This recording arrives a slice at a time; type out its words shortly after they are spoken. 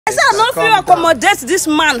I said I no fit accommodate this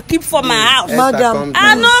man keep for my house. Madam,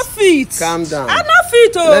 I no fit. Calm down. I no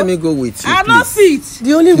fit. Oh. Let me go with you. I no fit.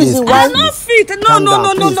 The only reason why I no fit. No.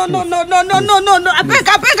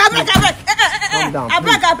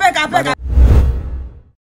 I beg.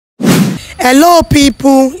 Hello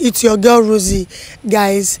people, it's your girl Rosie.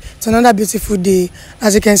 Guys, it's another beautiful day.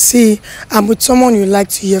 As you can see, I'm with someone you like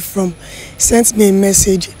to hear from. He sent me a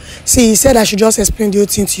message. See, he said I should just explain the whole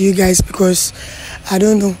thing to you guys because I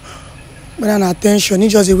don't know. But an attention, he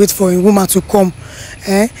just wait for a woman to come.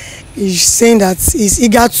 He's saying that he's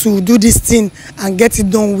eager to do this thing and get it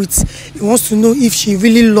done with. He wants to know if she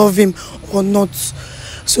really loves him or not.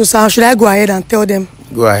 So, sir, should I go ahead and tell them?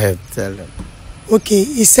 Go ahead, tell them. Okay,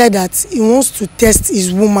 he said that he wants to test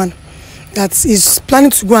his woman, that he's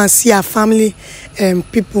planning to go and see her family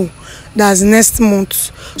people. That's next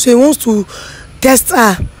month. So he wants to test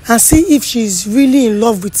her and see if she's really in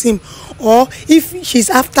love with him or if she's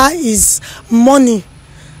after his money.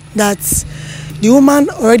 That the woman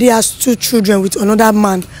already has 2 children with another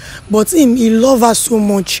man, but he loves her so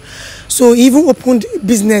much. So he even opened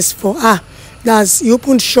business for her. He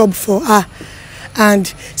opened shop for her. And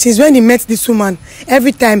since when he met this woman,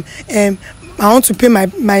 every time I want to pay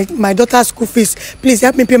my daughter's school fees, please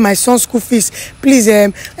help me pay my son's school fees, please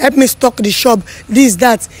help me stock the shop, this,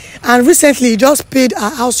 that. And recently he just paid her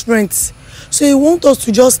house rent. So he wants us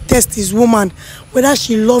to just test his woman, whether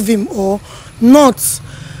she loves him or not.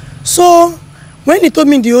 So when he told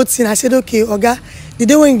me the whole thing, I said, okay, Oga, the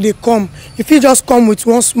day when they come, if you just come with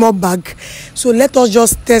one small bag, so let us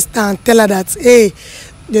just test her and tell her that, hey,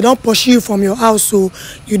 they don't pursue you from your house, so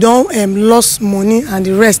you don't lose money and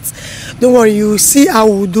the rest. Don't worry, you see how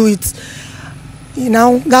we'll do it. You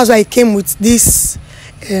know, that's why I came with this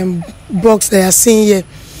box that you're seeing here.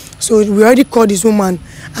 So we already called this woman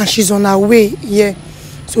and she's on her way here.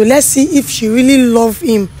 So let's see if she really loves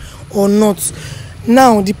him or not.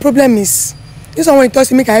 Now, the problem is, this one when you talk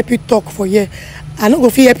to me, can help you talk for here. I'm not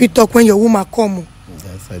going to help you talk when your woman come.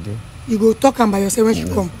 Yes, I do. You go talk am by yourself when she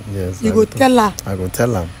come. Yes, you go tell her. I go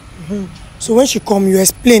tell her. So when she come, you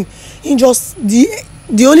explain. He just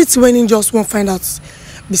the only thing when he just won't find out,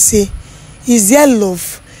 be say, is there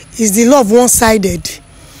love? Is the love one-sided?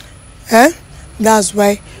 That's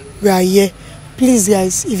why we are here. Please,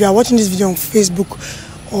 guys, if you are watching this video on Facebook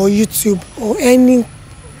or YouTube or any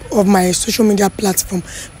of my social media platform,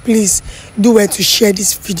 please do well to share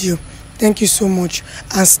this video. Thank you so much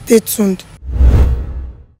and stay tuned.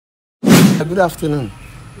 Good afternoon.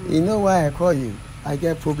 You know why I call you? I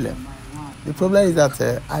get problem. The problem is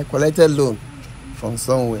that I collected loan from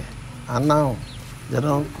somewhere, and now they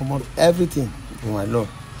don't come out everything from my loan.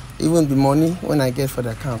 Even the money when I get for the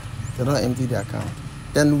account, they don't empty the account.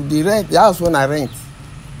 Then the rent, the house when I rent,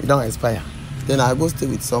 it don't expire. Then I go stay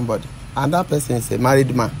with somebody, and that person is a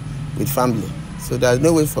married man with family. So there's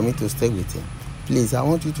no way for me to stay with him. Please, I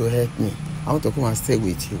want you to help me. I want to come and stay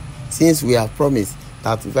with you, since we have promised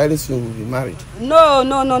that very soon we'll be married. No.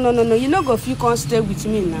 You no go fit come stay with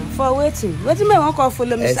me now. For waiting. Waiting me won't come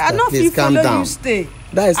follow me. Esther, I no fit follow you stay.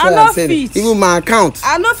 That is why I said even my account.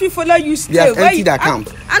 I no fit follow you stay. They have emptied the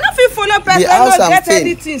account. I no fit follow person no get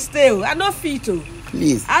anything stay. I no fit to.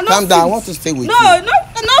 Please, calm down. I want to stay with you. No,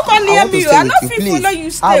 come near me. I no fit follow you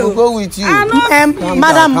stay. I will go with you.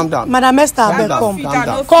 Madam Esther,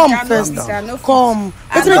 come first. Come.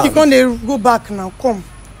 Let's make you come go back now. Come.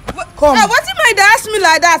 What you might ask me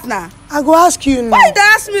like that now? I go ask you now. Why they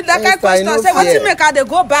ask me that kind of question? Say what you make her they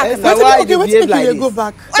go back now? What you make you go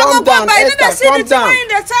back? I go back, but you don't see the thing when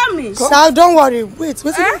they tell me. Sir, don't worry. Wait.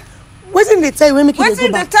 What's in the time when make you go back? What's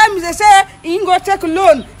in the time they say you go take a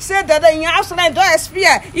loan? Say that in your house line don't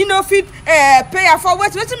expire. You know fit pay for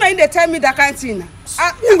what? What you mean they tell me that kind of thing?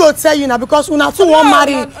 I'm going to tell you now because una two won't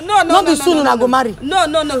marry. Not the soon una go marry. No.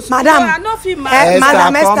 Madam. I no fit marry.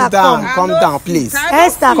 Madam Esther, calm down, please.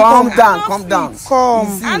 Esther, calm down.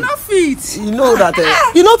 Come. I no fit. You know that.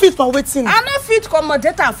 You no fit for waiting. I no fit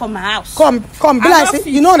accommodate her for my house. Come. Be like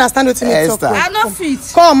you don't understand what you need to talk. I no fit.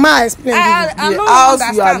 Come, ma explain. The house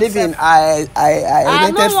you are living, I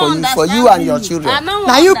rented for you and your children.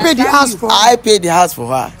 Now you pay the house for her. I pay the house for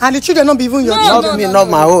her. And the children not be even your children. Not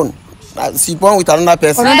my own. She born with another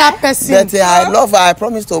person. But I love her. I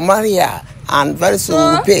promise to marry her, and very soon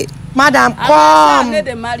we'll pay. Madam, come. I need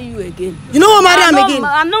to marry you again. You know what marry him again?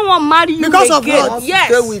 I don't want to marry you because again. Of yes.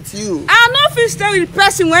 Stay with you. I no fit stay with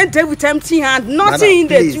person when they with empty hand, nothing in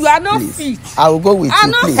the two. I no fit. I will go with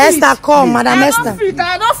you, please. Esther, come, Madam Esther.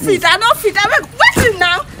 I no fit. I beg, wait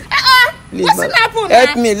now. Please. please. What's happen?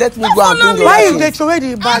 Help me. Let me go and bring the Why things. you dey throw away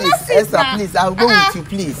the bag? Esther, please. I'll go with you,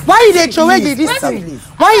 please. Why you dey throw away the this Esther, thing? please.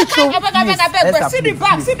 Why you throw? Abeg, see the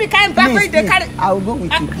bag, see the kind bag where they carry. I will go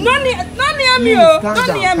with you. No near me, oh.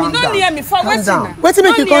 No near me. For what's in? Wetin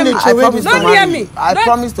make you come dey throw away this No bag? near me. I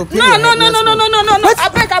promise to pay No. your head.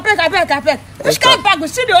 Abeg. Which Esther, kind bag? We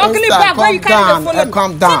see the ugly Esther, bag where you carry the calm follow. down,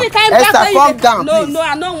 calm down. See the kind Esther, bag where calm you down, No, please.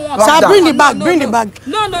 I don't want. Sir, down. bring the bag. Bring the bag.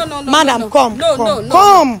 No. Madam, come. No.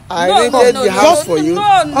 Come. I rented the house for you.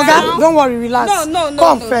 Okay, don't worry, relax. No.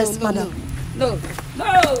 Come first, madam. No.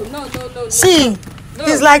 See,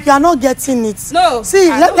 it's like you are not getting it. No. See,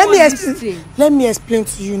 I let don't me want explain. listing. Let me explain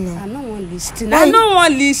to you now. I don't want listing. Why? I don't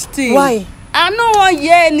want listing. Why? I don't want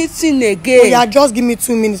hear anything again. Oh, yeah, just give me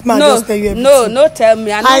 2 minutes, man. Just tell you everything. No, tell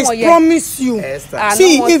me. I don't want hear. promise you. Esther. I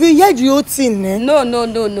See, don't want- if you hear the whole thing, eh?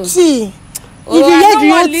 No. See, Oh, if you I hear don't the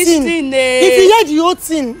whole want thing, listing, if you hear the whole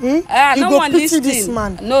thing, I you don't go want pity listing. this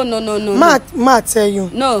man. No. Ma tell you.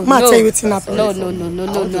 No. Tell you wetin happen.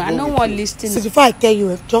 No. I don't want listing. See, before I tell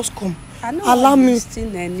you, just come. I don't Allow want me.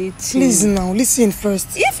 listing anything. Please now, listen first.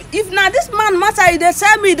 If now this man matter, they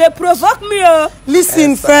tell me, they provoke me. Oh.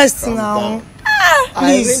 Listen Esther, first calm now. down. Please,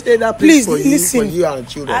 I rented that place please for listen. you and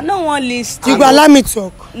children. I don't want listing. You go allow me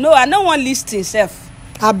talk. No, I don't want listing, self.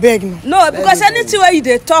 I beg now. No, because me go. anything where you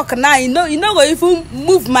dey talk now, you know go even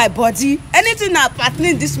move my body. Anything that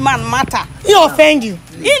pertaining this man matter. He offend you.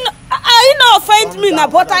 He no offend me now,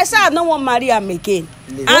 but I say I don't want marry him again.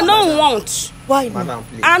 I don't want. Why now? Madam,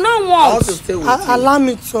 please. I don't I want want. to stay with you. Allow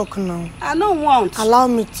me talk now. I don't want. Allow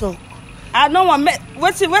me talk. I don't want.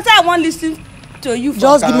 What I want listen to you for?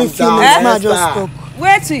 Just give me a few Calm minutes, down, ma. Just Esther. talk.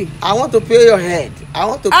 Wait. I want to pay your head. I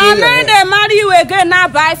want to pay I your know head. they marry you again now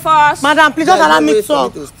by force. Madam, please just There's allow no me way for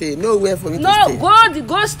talk. to stay. Nowhere for me to No, stay.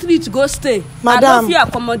 go street, go stay. Madam. I don't feel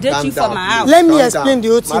accommodate Calm you down, for my please. house. Let me Calm explain down. the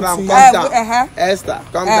whole thing Madam, to you. calm down. Uh-huh. Esther,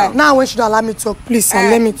 calm down. Now when should I allow me talk, please, sir?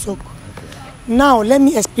 Let me talk. Now let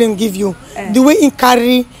me explain, give you the way in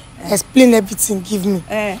carry, explain everything, give me.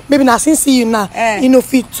 Maybe now since see you now, you know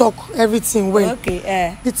fit talk everything well.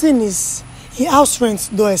 Okay. The thing is, the house rent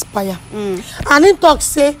don't expire. And he talk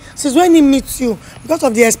say since when he meets you, because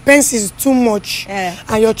of the expenses too much,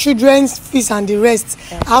 and your children's fees and the rest,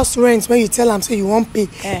 house rent when you tell him say you won't pay,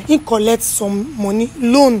 he collect some money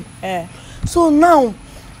loan. So now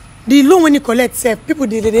the loan when he collect sef, people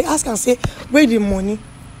they ask and say where the money?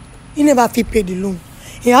 He never fit pay the loan.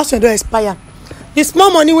 He house rent don't expire. The small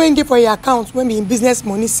money when you get for your account when be in business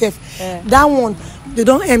money sef, that one they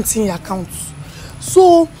don't empty in your account.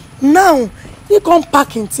 So now he come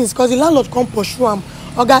pack in things because the landlord come pursue him.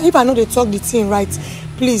 Oga, if I know they talk the thing right,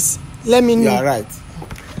 please let me know. You are right.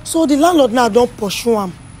 So the landlord now don't pursue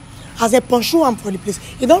him. As they pursue him for the place,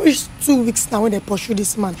 it don't reach 2 weeks now when they pursue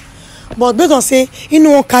this man. But based on say he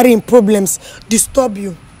no one carry him problems, disturb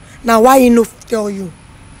you. Now why he no tell you?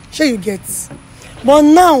 Sure you get. But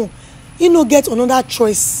now he no get another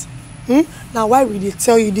choice. Now why will they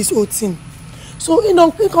tell you this whole thing? So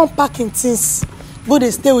he come pack in things. Go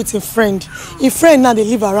they stay with a friend. A friend now they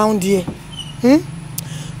live around here.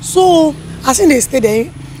 So as in they stay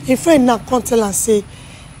there, a friend now come tell and say,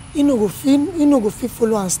 he no go fit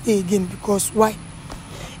follow and stay again because why?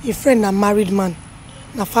 A friend na married man,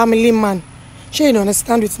 na family man. Sure you don't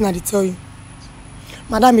understand what I tell you.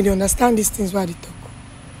 Madam, you don't understand these things why they talk.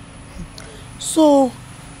 So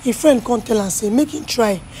a friend come tell and say, make him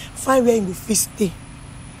try find where he go fit stay.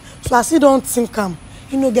 So as he don't think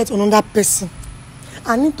he no get another person.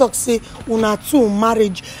 And he talk say una two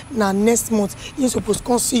marriage na next month you suppose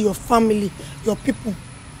come see your family, your people.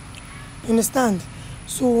 You understand?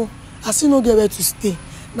 So as he no get where to stay,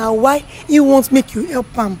 now why he wants make you help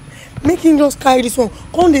him? Make him just carry this one.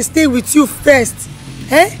 Come they stay with you first.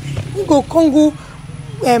 You go come go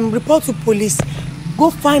report to police. Go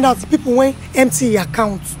find out the people when empty your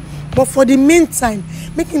account. But for the meantime,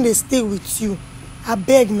 making they stay with you. I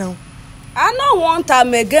beg now. I don't want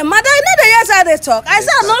him again. Madam, you know the years how they talk. I say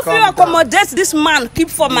I don't feel accommodate this man keep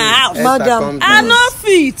for my house. Esther, Madam, I no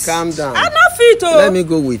fit. Calm down. I no fit. Oh. Let me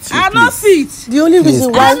go with you. I no please. fit. the only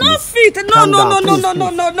reason why I no fit. No. Calm down, please, I beg.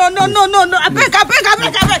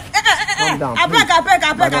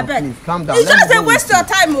 Madam, please, calm down. It's Let just me a go waste with your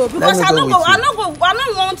time, oh, because me I go don't with go. you. I don't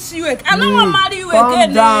want you. I don't want marry you Calm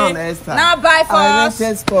again. down, Esther. Now by I force.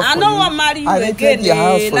 rented stuff I for don't you. want marry you I rented your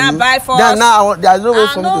house again. for Now you. by force. Then now there's no way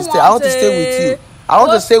for me don't to stay. I want to want stay with you. I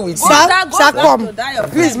want to stay with you. Sir, come. that your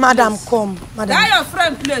Please, friend madam, place. come. Madam. That your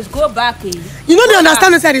friend place. Go back in. You know they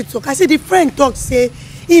understand inside the talk. I say the friend talk say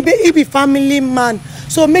he be family man.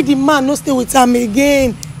 So make the man no stay with him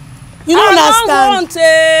again. You don't understand.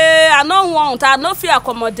 I don't want. I no feel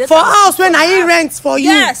accommodate. For house when I rent for you.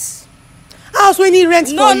 Yes. And house when he rent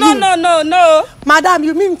for you. No. Madam,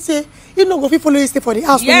 you mean say you no go fit follow you stay for the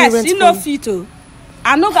house when he rent for you? Yes, you no fit o.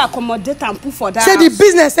 I no go accommodate and put for that say house. the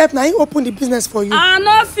business help na he open the business for you. I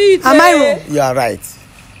no fit. Am I wrong? You are right.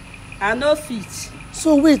 I no fit.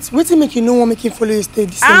 So wetin make you no wan make him follow you stay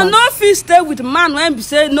this I no fit stay with man when be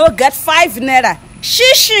say no get 5 naira.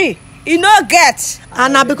 She he no get.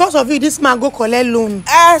 And na because of you this man go collect loan.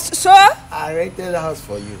 So I rented the house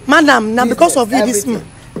for you. Madam, na because of you Everything. this man.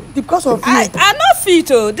 Because of you. I no fit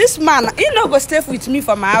o. This man he no go stay with me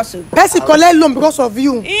for my house o. Person collect loan because of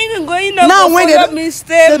you. He no Now go when follow me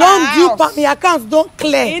stay they my don due house. the account don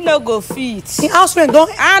clear. He no go fit. The house rent don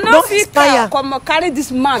I no don fit expire. come carry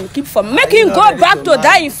this man keep for me. Make him go back to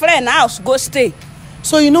that him friend house go stay.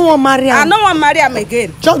 So you no wan marry I am. no wan marry am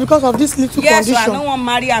again. Just because of this little Yes, so I condition. no wan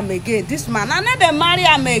marry am again. This man, I no dey marry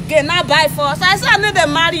am again. Na by force. I say I no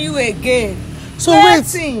dey marry you again. So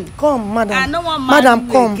Wetin? wait, come madam. I no wan marry Madam,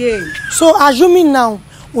 you come. again. So assuming now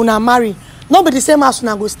una marry, no be the same house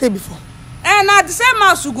una go stay before. And na the same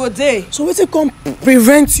house you go dey. So wetin come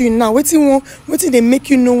prevent you now? Wetin dey make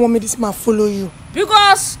you no wan make this man follow you?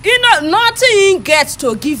 Because nothing he get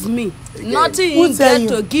to give me. Nothing Who he tell get you?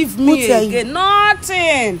 to give Who me tell you? again.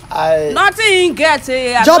 Nothing. Nothing he get.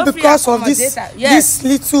 I Just no fit because of this accommodate am. Yes. this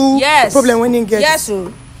little Yes. problem when he get. Yes,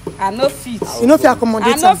 o. I no fit. You no fit I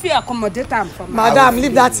accommodate no am. fit accommodate am for my Madam,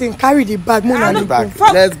 leave that thing. Carry the bag. Move I on no- the Back. go.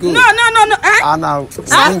 Let's go. No. And now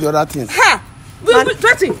bring the other things. Ha!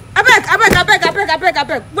 Wetin?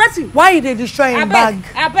 Abeg. Wetin? Why you dey destroy him bag?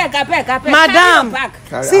 Abeg. Madam.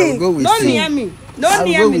 Carry, See, I will go with No you. near me. No I will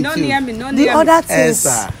near go me. with No you. near me. No The near me. other things.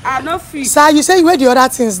 Esther. I no fit. Sir, you say where the other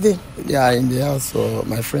things dey? They are in the house for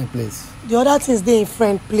my friend place. The other things dey in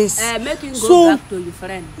friend place. Make him go So- back to your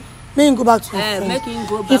friend. Make him go back to him friend. Make him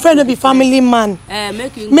go back. Him friend to no be the friend. family man.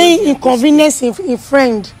 Make him. May go him inconvenience him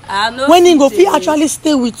friend. I no When he go fit fit again. actually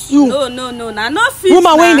stay with you. No. Na no fit. Woman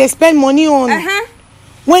na. wey dey spend money on.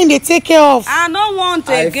 When they take care of. I no want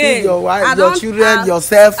I again. feed your wife, I your don't- children,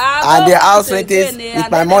 yourself, I and the don't house want renters again, with I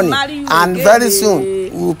my don't money. marry you And again, very soon we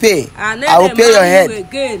will pay. I will pay your head.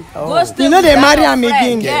 Again. Oh. Go stay You know with they that marry your am friend.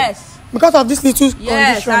 again. Yes. Because of this little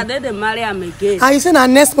Yes, I condition. dey marry am again. And you say na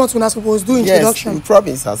next month una suppose do Yes, introduction. you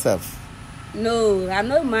promise herself. No, I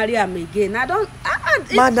no marry am again. I don't.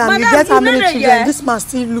 Madam, you get how many children? This man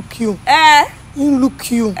still look you. He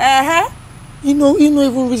look you. You know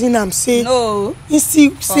even reason am say. No. He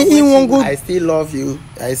still say he wan go. I still love you.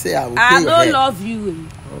 I say I will pay I your no head. love you.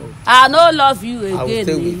 I no love you again. I will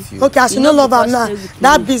stay with you. Okay, as you You no no love am suppose now, stay with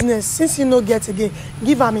that me. business since you no get again,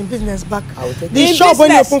 give am him business back. I will take The In shop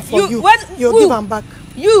when you business, open for you, when- you who? give am back.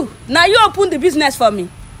 You now you open the business for me.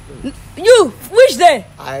 You which day?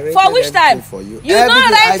 I rented For which time? everything for you. You Everything.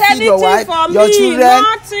 don't I rent feed your anything wife, for your me. children,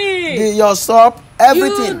 Nothing. your shop,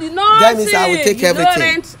 everything. You, That means I will take you everything. Don't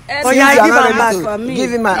rent Oh, yeah, anything give am back. for me.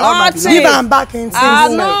 Give him my all my Nothing. Give am back in things.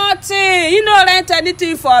 Nothing. You don't rent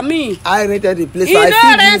anything for me. I rented the place. You I don't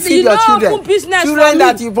feed you, rent. feed You your don't children. open business Children for me.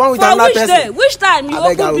 that you born with For another which day? person. Which time you I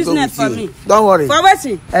beg, I open will go business with for you. me? Don't worry. For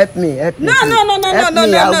wetin? Help me. No. please. Help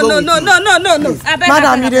me, I will go with you.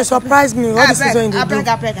 Madam, you dey surprise me. All this is when you dey do.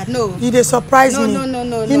 Abeg, no. You dey surprise me.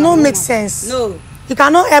 No. You no make sense. No. You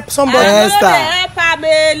cannot help somebody. Esther. I no dey help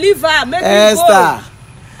am, leave am, make him Esther. go.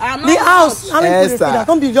 I no The house, want. how many people dey Esther. feed am?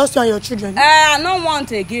 Don't be just you and your children. I no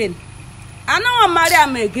want again. I no wan marry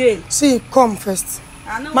am again. See, come first.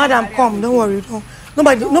 I no wan Madam, marry come. am Don't again. worry.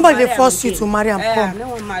 Nobody marry dey am force you again. to marry am. I Come. no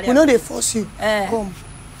wan marry We am. no dey force you. Eh. Come.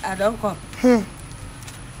 I don come.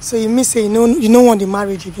 So you mean say you no want the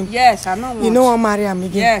marriage again? Yes, I no want. You no wan marry am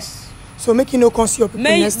again? Yes. So make you no come see your people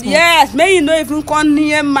next month. Yes, may you no even come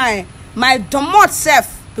near my domot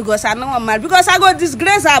sef because I no wan marry because I go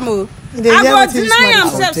disgrace am o. Dey hear I go wetin this deny man am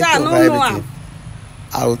dey sef say I over no know am. everything.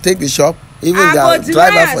 I will take the shop, even I go the deny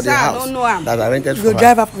driver am, for the sir, I house don't know am. that I rented You for go her.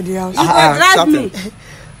 drive her for the house. You go drive me. something.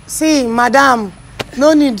 See, madam,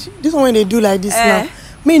 no need. This one wey dey do like this Eh. now.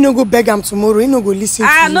 May you no go beg am tomorrow. You no go listen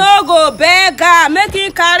to I you. no go beg am make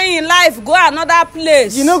him carry him life go another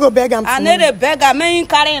place. You no go beg am I tomorrow. no dey beg am make him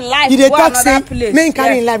carry him life You dey go talk say another place. make him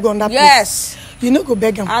carry Yes. him life go another place. Yes, You no go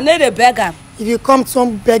beg am. I no dey beg am. If you come to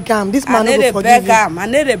beg am, this I man no no dey go beg forgive you. am. I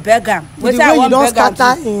no dey beg am. The Wetin way I you wan don beg am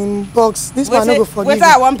scatter do? in box, this man no go forgive Wetin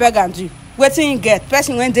I you. wan beg am do? Wetin him get?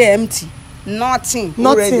 Person wey dey empty. Nothing. Who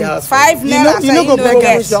rent the Nothing. house for 5 you? naira. you no go beg Who am.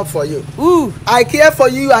 rent shop for you? Who? I care for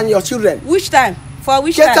you and your children. Which time? For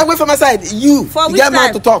which Get time? away from my side. You. For You which get mouth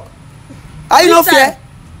time? to talk. Are you Which not time? fair?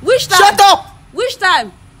 Which time? Shut up. Which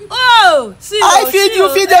time? Oh, see. I oh, feed see, you,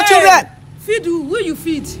 oh, feed your children. Feed who? Who you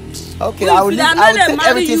feed? Okay, I will take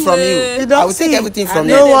everything from you. I will take everything from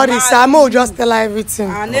you. No worries, Sam will just tell her everything.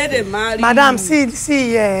 I need to marry. Madam,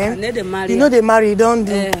 see, yeah. I need to marry. You know they marry, don't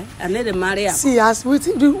do. I need to marry. See, as with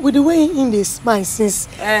the way in the smile since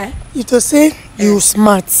you to say you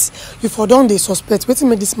smart, you for don't they suspect. Wait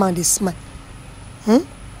make this man they smile.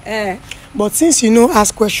 But since you know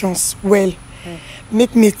ask questions well,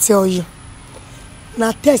 make me tell you.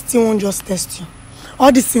 Now test you won't just test you.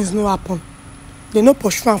 All these things no happen. They no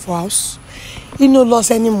push for house. He no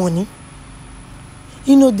lost any money.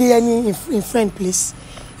 He no dey any in friend place.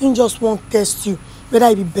 He just won't test you whether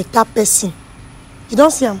he be better person. You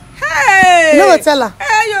don't see him? Hey! You know what tell her?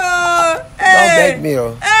 Hey yo! Don't beg me,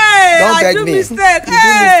 oh. Hey! Don't beg I do me. mistake. You Hey!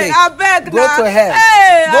 do mistake. I beg Go now. to hell.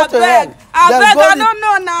 Hey! Go to hell. I Then beg. go I the- don't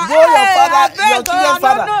know now. Go your father, I beg, your children's I don't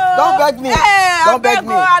father. know. Don't beg me. Hey! Don't beg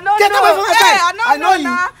me. I don't Get know. away from my Hey! side. I know you.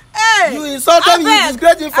 you. Hey! You insulted me. You I beg.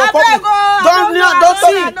 disgraced me for I public. beg, oh, Don't touch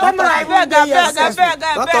me. Don't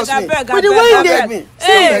touch me. With the way you beg dey- me.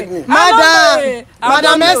 Don't beg me.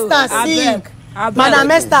 Madam Esther, see.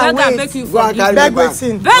 Madam Esther, wait. Go and carry Beg me back.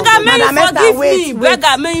 waiting. Beggar, may you Madam Esther, forgive wait, me. wait.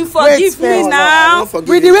 Beggar, may you forgive Wait, me no, now. With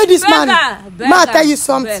the way this man, Beggar, ma beggar, tell you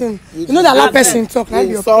something. You know that last person talk, now be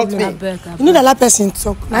your Insult problem. me. You know that last person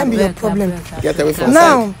talk, now be your problem. Get away from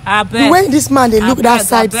Now, I the beg. way this man they look I that beg,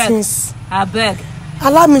 side I beg. since, I beg.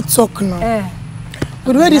 allow me talk now.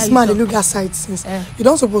 With the way this you man they talk. look that side since, you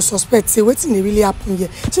don't suppose suspect. Say wetin dey really happen here.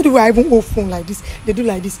 See the way I even hold phone like this, they do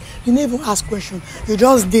like this. You never even ask question. You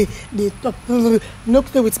just they talk. No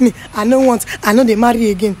play with me. I no want. I know they marry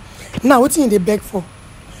again. Now wetin you dey beg for?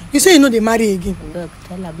 You say you know they marry again. Beg,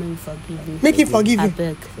 tell her may you forgive me. Make him forgive I you.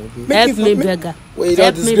 beg. Make Help him me, for- beggar. Well, you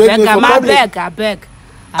Help don't me, disgrace me beggar. for I public. beg, I beg.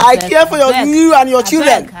 I beg, care for beg. you and your I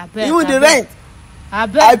children. beg, I beg, Even I the beg. rent. I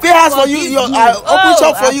beg. I pay house for you. Forgive Your, me. I open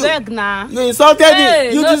shop for you. I beg now. You insulted Hey,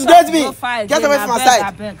 me. You no disgraced talk, me. no fight Get again. away from my I beg, side.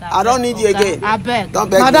 I beg, I don't need you okay. again. I beg. Don't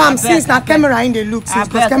beg Madam, me. since na camera in the look, since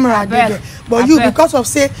beg, because camera I dey beg. there, but I you beg. because of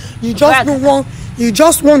say you just beg. no want, you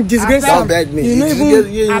just want disgrace Don't am. beg me. You know You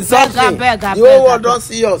even. you I insult beg, I me. beg, I The beg, whole I world beg. don't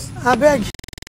see us. I beg.